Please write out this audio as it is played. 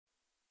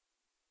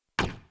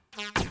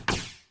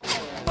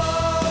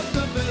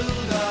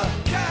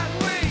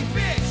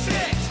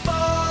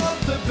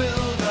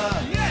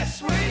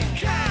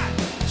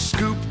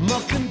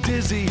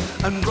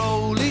and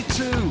Rolly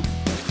too.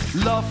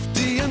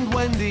 Lofty and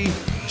Wendy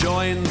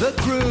join the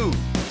crew.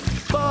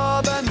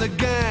 Bob and the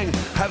gang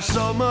have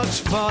so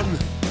much fun.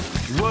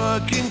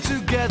 Working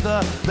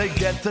together, they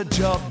get the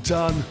job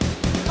done.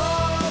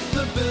 Bob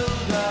the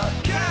Builder,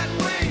 can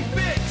we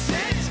fix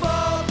it?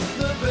 Bob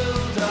the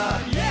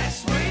Builder,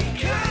 yes we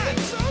can.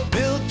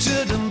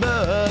 Pilchard and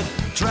Bird,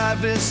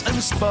 Travis and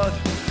Spud,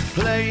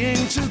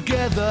 playing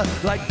together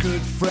like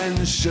good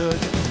friends should.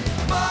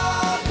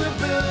 Bob the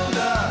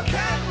Builder,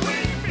 can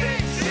we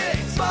fix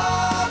it?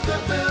 Bob the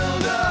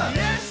Builder,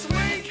 yes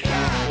we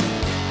can.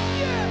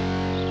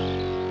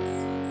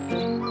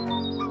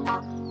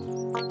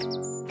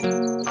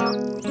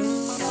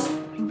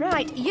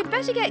 Right, you'd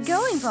better get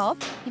going,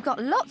 Bob. You've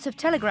got lots of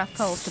telegraph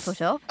poles to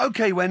put up.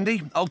 OK,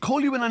 Wendy. I'll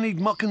call you when I need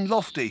Muck and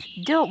Lofty.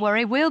 Don't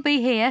worry, we'll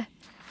be here.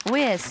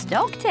 We're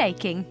stock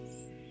taking.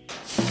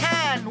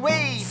 Can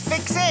we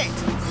fix it?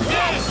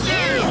 Yes,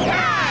 you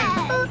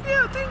can!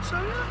 Yeah, I think so,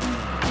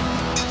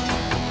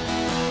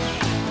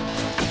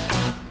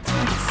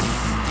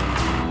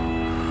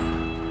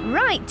 yeah.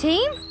 Right,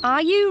 team,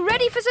 are you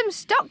ready for some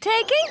stock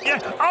taking?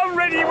 Yeah, I'm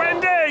ready,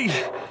 Wendy!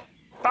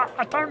 But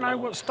I don't know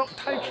what stock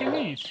taking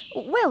is.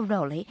 Well,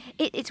 Rolly,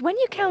 it's when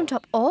you count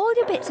up all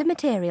your bits of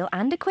material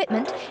and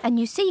equipment and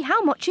you see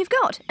how much you've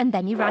got, and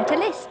then you write a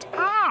list.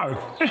 Oh,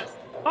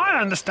 I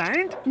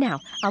understand.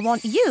 Now, I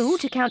want you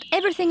to count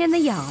everything in the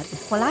yard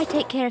while I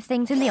take care of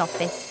things in the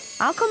office.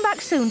 I'll come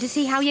back soon to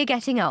see how you're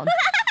getting on.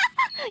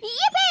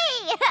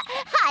 Yippee!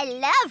 I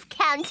love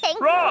counting.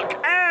 Rock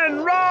and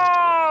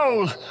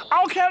roll!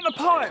 I'll count the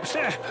pipes.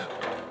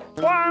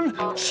 1,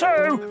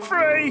 2,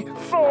 3,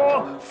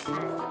 4.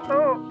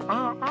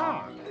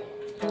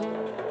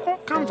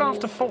 What comes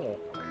after 4?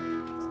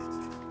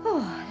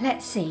 Oh,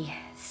 let's see.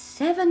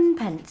 7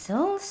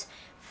 pencils,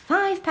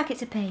 5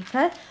 packets of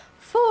paper,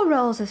 4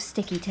 rolls of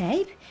sticky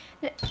tape.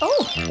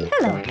 Oh,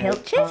 hello,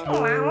 Pilchard.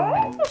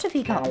 What have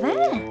you got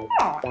there?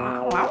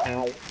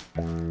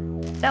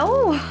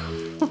 Oh,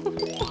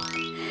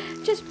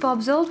 just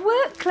Bob's old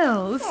work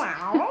clothes.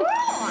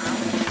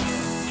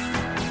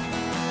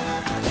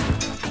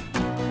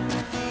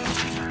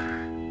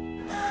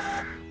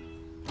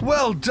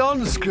 Well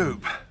done,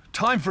 Scoop.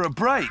 Time for a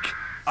break.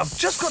 I've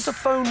just got to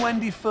phone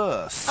Wendy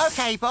first.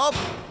 OK, Bob.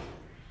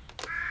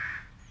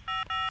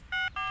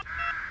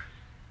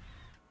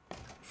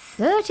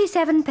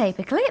 37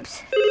 paper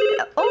clips.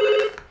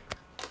 Oh.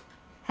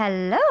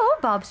 Hello,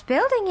 Bob's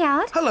building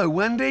yard. Hello,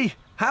 Wendy.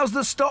 How's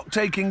the stock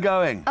taking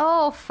going?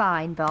 Oh,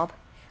 fine, Bob.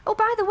 Oh,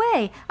 by the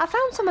way, I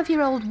found some of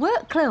your old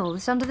work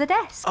clothes under the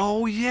desk.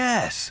 Oh,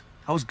 yes.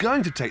 I was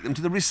going to take them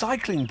to the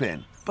recycling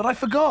bin, but I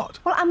forgot.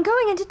 Well, I'm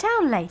going into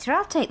town later.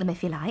 I'll take them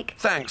if you like.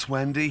 Thanks,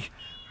 Wendy.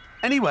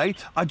 Anyway,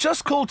 I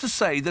just called to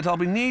say that I'll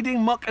be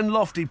needing Muck and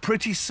Lofty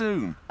pretty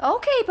soon.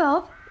 OK,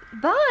 Bob.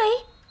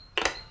 Bye.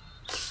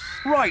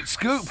 Right,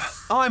 Scoop.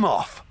 I'm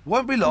off.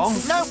 Won't be long.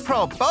 No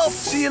prob, Bob.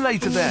 See you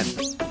later then.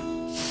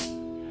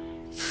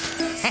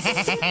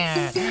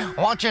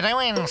 What you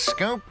doing,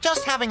 Scoop?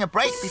 Just having a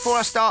break before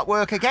I start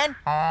work again.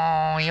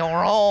 Oh,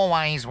 you're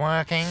always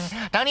working.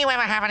 Don't you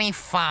ever have any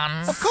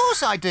fun? Of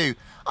course I do.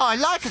 I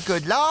like a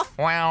good laugh.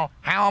 Well,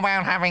 how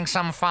about having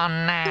some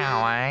fun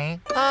now, eh?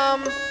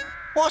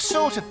 What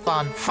sort of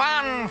fun?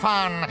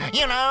 Fun.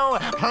 You know,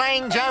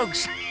 playing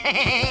jokes.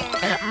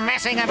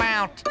 Messing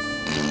about.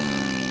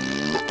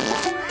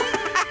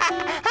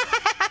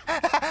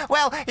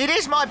 Well, it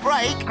is my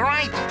break.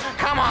 Great.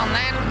 Come on,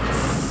 then.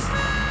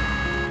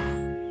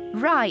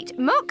 Right,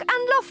 Muck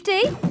and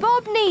Lofty,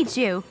 Bob needs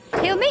you.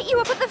 He'll meet you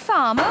up at the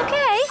farm, OK?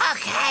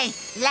 OK,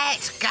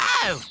 let's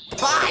go.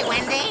 Bye,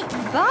 Wendy.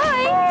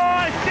 Bye.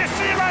 Bye!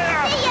 See you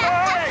later! See ya.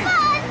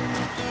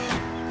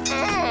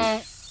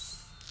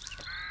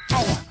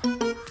 Have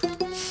fun.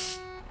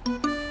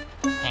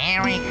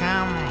 Here he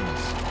comes.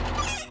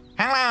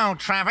 Hello,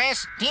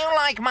 Travis. Do you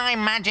like my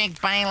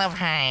magic bale of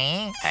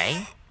hay?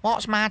 Hey?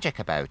 What's magic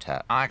about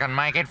her? I can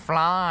make it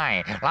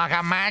fly like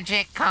a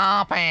magic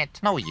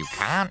carpet. No, you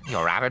can't.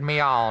 You're having me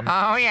on.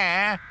 Oh,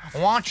 yeah?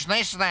 Watch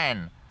this,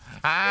 then.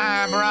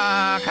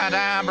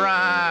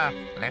 Abracadabra.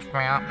 Lift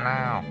me up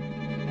now.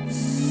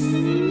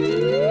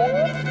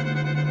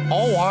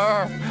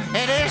 Oh,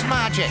 it is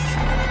magic.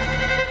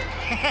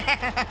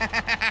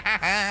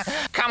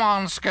 Come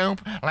on,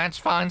 Scoop. Let's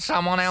find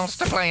someone else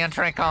to play a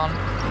trick on.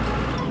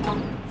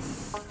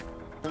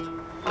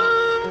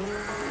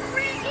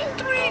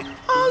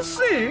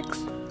 6,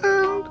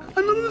 and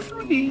another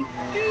 3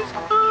 is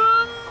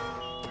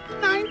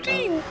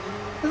 19. Is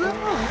that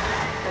right?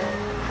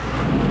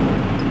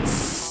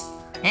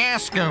 Here,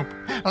 Scoop.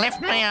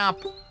 Lift me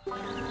up.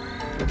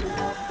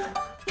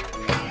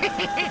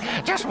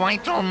 Just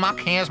wait till Muck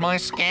hears my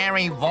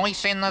scary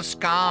voice in the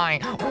sky.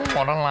 Oh,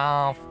 what a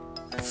laugh.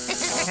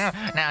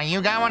 Now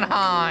you go and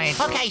hide.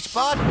 OK,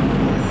 Spud.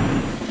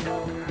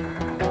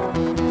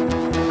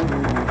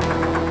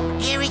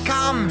 Here he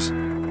comes.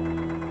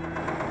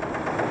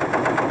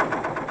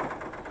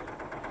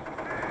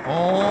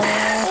 Oh,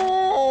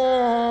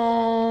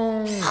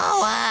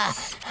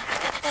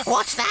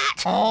 what's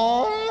that?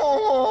 Oh,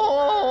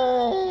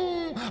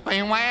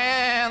 beware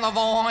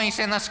voice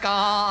in the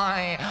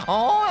sky.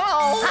 Oh,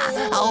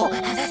 Oh,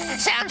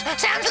 sounds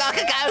like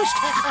a ghost.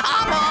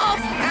 I'm off.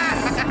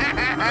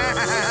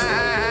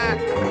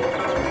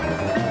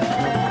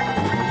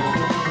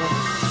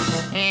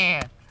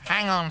 here.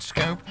 Hang on,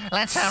 Scoop.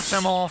 Let's have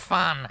some more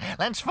fun.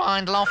 Let's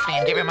find Lofty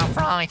and give him a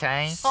fright,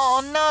 eh?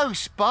 Oh no,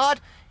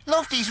 Spud.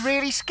 Lofty's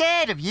really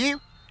scared of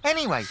you.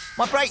 Anyway,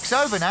 my break's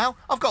over now.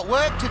 I've got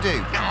work to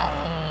do.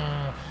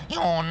 Oh,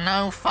 you're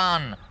no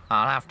fun.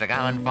 I'll have to go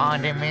and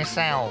find him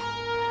myself.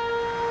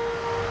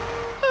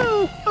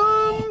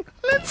 Oh,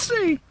 let's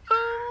see.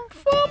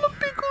 Farmer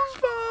Pickles'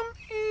 farm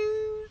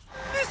is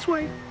this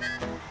way.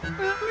 At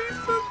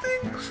least I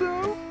think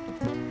so.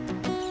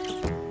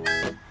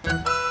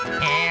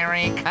 Here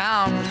he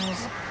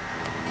comes.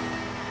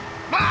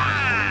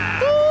 Ah!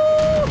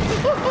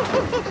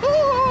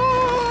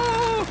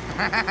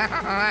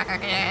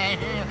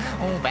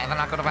 Oh, better than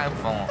I could have hoped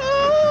for.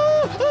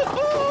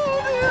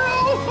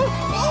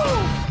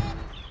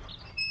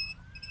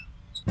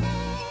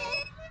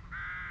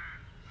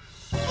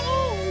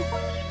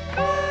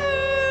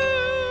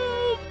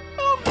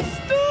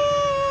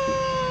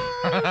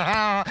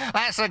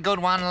 That's a good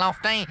one,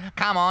 Lofty.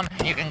 Come on,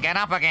 you can get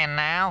up again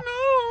now.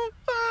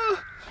 I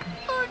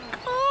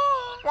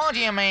can't. What do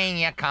you mean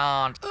you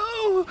can't?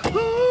 I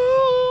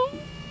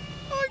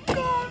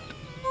can't.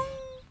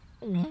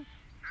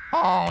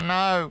 Oh,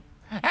 no.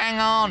 Hang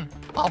on.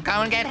 I'll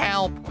go and get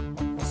help.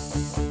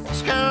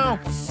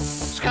 Scoop!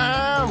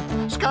 Scoop!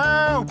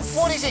 Scoop!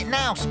 What is it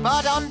now,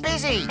 Spud? I'm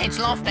busy. It's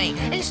Lofty.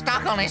 He's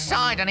stuck on his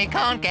side and he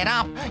can't get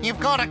up. You've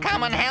got to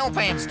come and help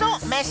him.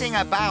 Stop messing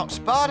about,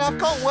 Spud. I've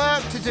got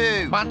work to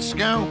do. But,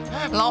 Scoop,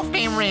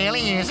 Lofty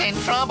really is in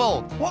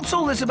trouble. What's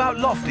all this about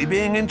Lofty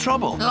being in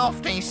trouble?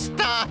 Lofty's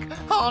stuck.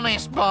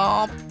 Honest,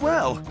 Bob.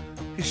 Well,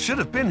 he should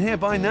have been here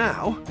by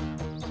now.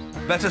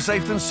 Better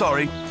safe than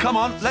sorry. Come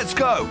on, let's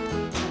go.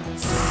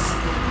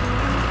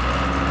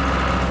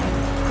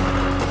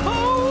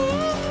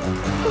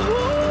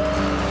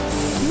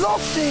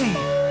 Lofty!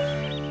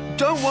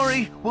 Don't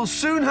worry, we'll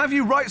soon have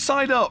you right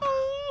side up.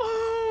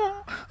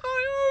 I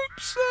hope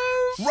so.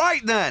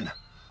 Right then,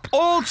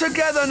 all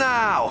together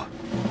now.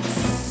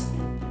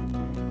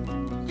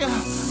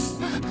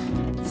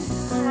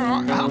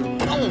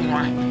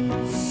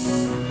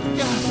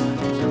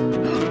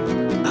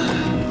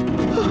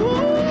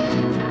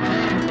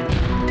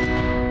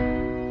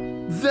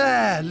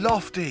 There,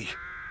 Lofty.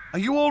 Are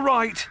you all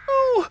right?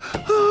 Oh,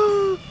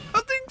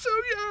 I think so,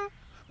 yeah.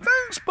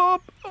 Thanks,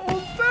 Bob.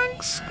 Oh,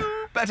 thanks,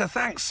 Scoop. Better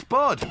thanks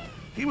Spud.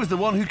 He was the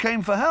one who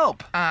came for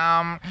help.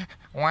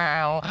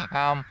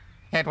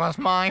 It was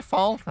my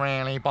fault,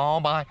 really,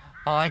 Bob.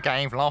 I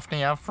gave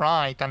Lofty a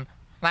fright, and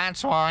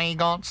that's why he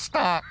got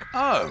stuck.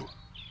 Oh,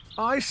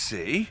 I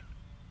see.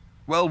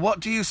 Well, what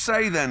do you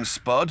say then,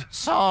 Spud?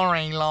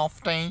 Sorry,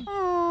 Lofty.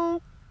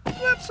 Oh,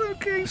 that's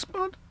okay,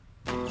 Spud.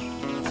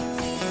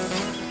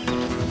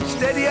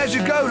 Steady as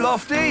you go,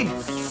 Lofty.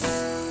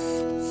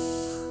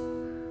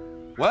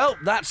 Well,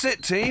 that's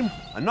it, team.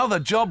 Another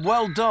job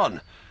well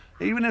done.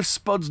 Even if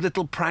Spud's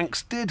little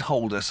pranks did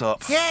hold us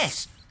up.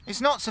 Yes.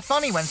 It's not so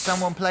funny when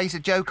someone plays a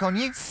joke on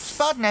you.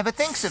 Spud never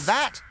thinks of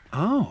that.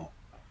 Oh,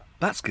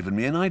 that's given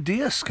me an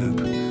idea, Scoop.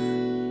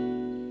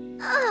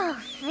 Oh,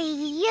 for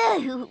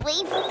you,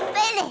 we've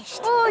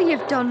finished. Oh,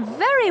 you've done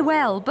very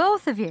well,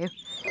 both of you.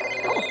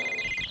 Oh.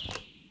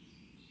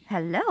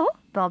 Hello,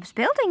 Bob's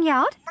building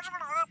yard.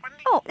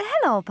 Oh,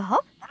 hello,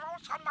 Bob.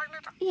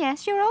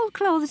 Yes, your old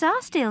clothes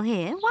are still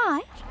here.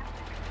 Why?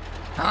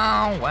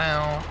 Oh,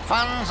 well,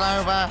 fun's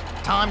over.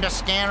 Time to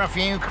scare a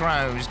few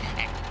crows.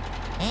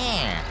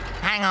 Here,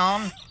 hang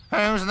on.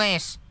 Who's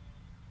this?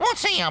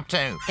 What's he up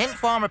to? Didn't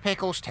Farmer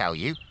Pickles tell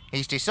you?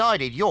 He's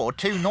decided you're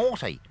too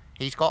naughty.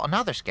 He's got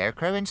another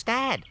scarecrow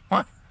instead.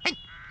 What?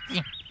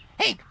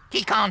 Hey,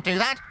 he can't do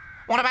that.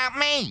 What about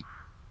me?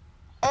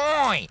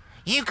 Oi,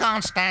 you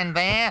can't stand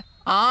there.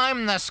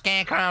 I'm the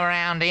scarecrow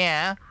around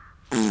here.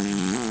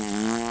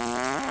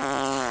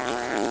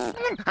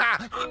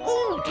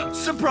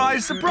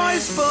 Surprise,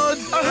 surprise, Spud!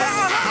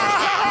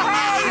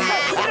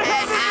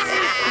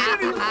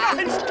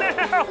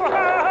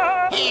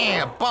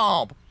 Here,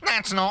 Bob.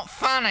 That's not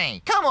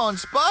funny. Come on,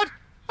 Spud.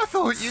 I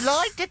thought you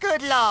liked a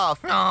good laugh.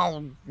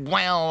 Oh,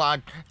 well,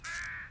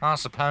 I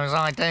suppose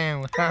I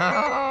do.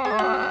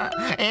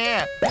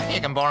 Here,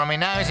 you can borrow my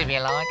nose if you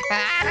like.